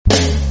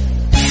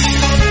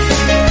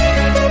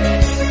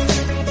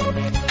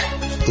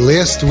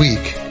last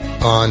week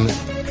on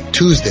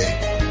Tuesday,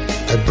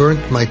 I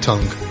burnt my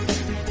tongue.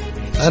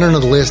 I don't know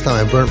the last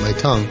time I burnt my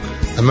tongue.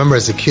 I remember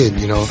as a kid,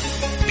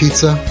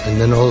 pizza, and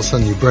then all of a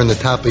sudden you burn the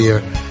top of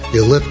your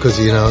lip because,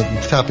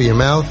 the top of your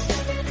mouth,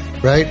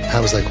 right?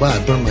 I was like, wow,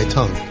 I burnt my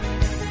tongue.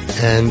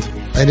 And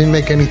I didn't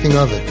make anything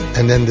of it.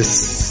 And then the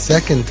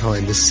second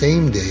time, the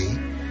same day,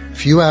 a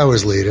few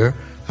hours later,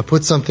 I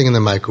put something in the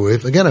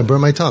microwave. Again, I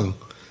burned my tongue.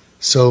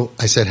 So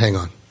I said, hang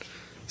on.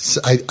 So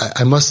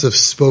I must have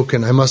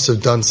spoken, I must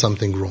have done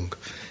something wrong.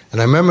 And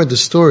I remember the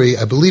story,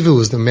 I believe it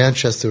was the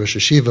Manchester Rosh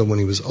Hashiva when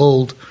he was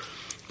old.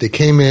 They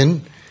came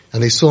in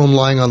and they saw him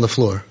lying on the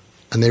floor.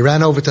 And they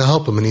ran over to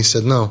help him and he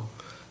said, no,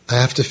 I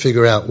have to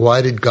figure out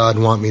why did God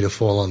want me to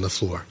fall on the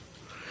floor?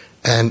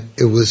 And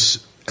it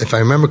was, if I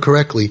remember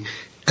correctly,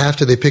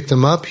 after they picked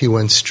him up, he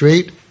went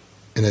straight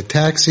in a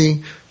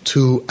taxi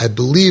to, I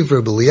believe,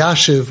 Rabbi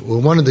Eliashiv,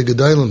 or one of the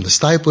Gedolim, the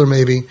Stipler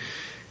maybe,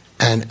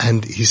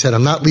 and he said,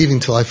 I'm not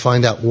leaving till I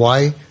find out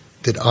why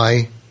did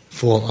I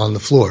fall on the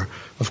floor.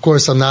 Of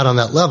course, I'm not on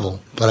that level,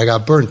 but I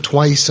got burnt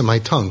twice in my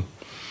tongue.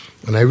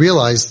 And I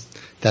realized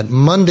that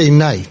Monday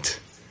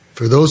night,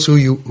 for those of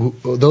you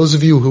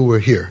who were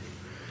here,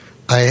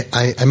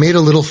 I made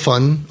a little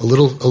fun, a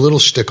little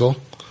shtickle,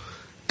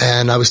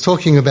 and I was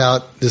talking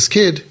about this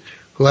kid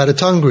who had a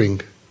tongue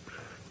ring,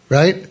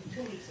 right?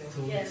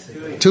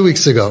 2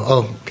 weeks ago.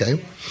 Oh, okay.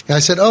 And I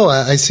said,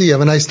 I see you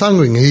have a nice tongue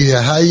ring.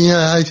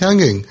 High tongue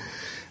ring.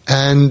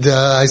 And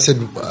I said,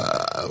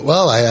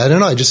 I don't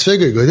know. I just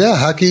figured. Go, yeah,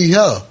 haki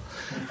hell.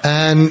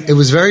 And it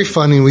was very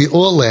funny. We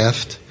all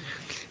laughed.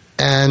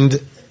 And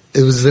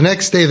it was the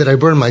next day that I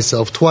burned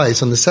myself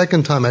twice. On the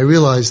second time, I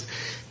realized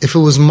if it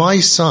was my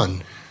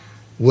son,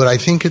 would I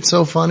think it's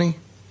so funny?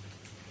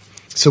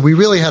 So we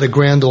really had a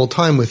grand old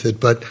time with it,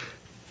 but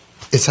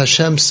it's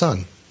Hashem's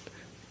son.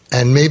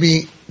 And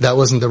maybe that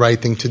wasn't the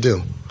right thing to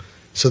do.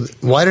 So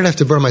why did I have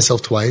to burn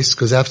myself twice?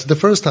 Because after the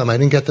first time, I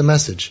didn't get the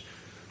message.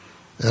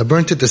 And I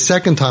burnt it the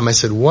second time. I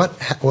said, what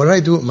did I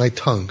do with my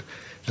tongue?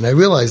 And I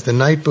realized the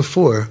night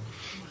before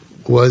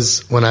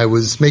was when I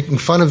was making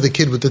fun of the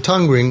kid with the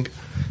tongue ring,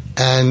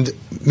 and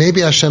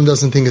maybe Hashem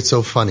doesn't think it's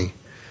so funny.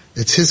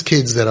 It's his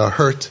kids that are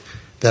hurt,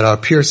 that are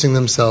piercing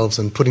themselves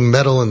and putting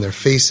metal in their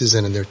faces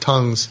and in their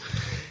tongues.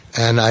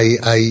 And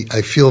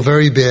I feel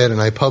very bad,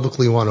 and I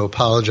publicly want to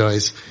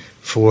apologize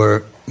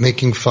for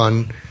making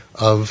fun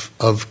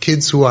of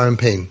kids who are in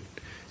pain.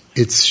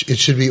 It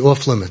should be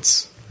off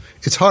limits.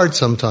 It's hard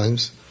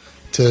sometimes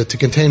to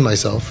contain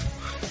myself,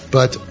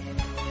 but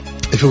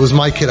if it was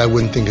my kid, I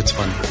wouldn't think it's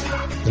funny.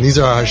 And these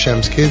are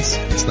Hashem's kids.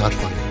 It's not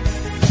funny.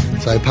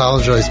 So I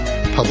apologize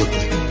publicly,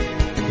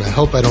 and I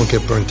hope I don't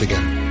get burnt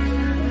again.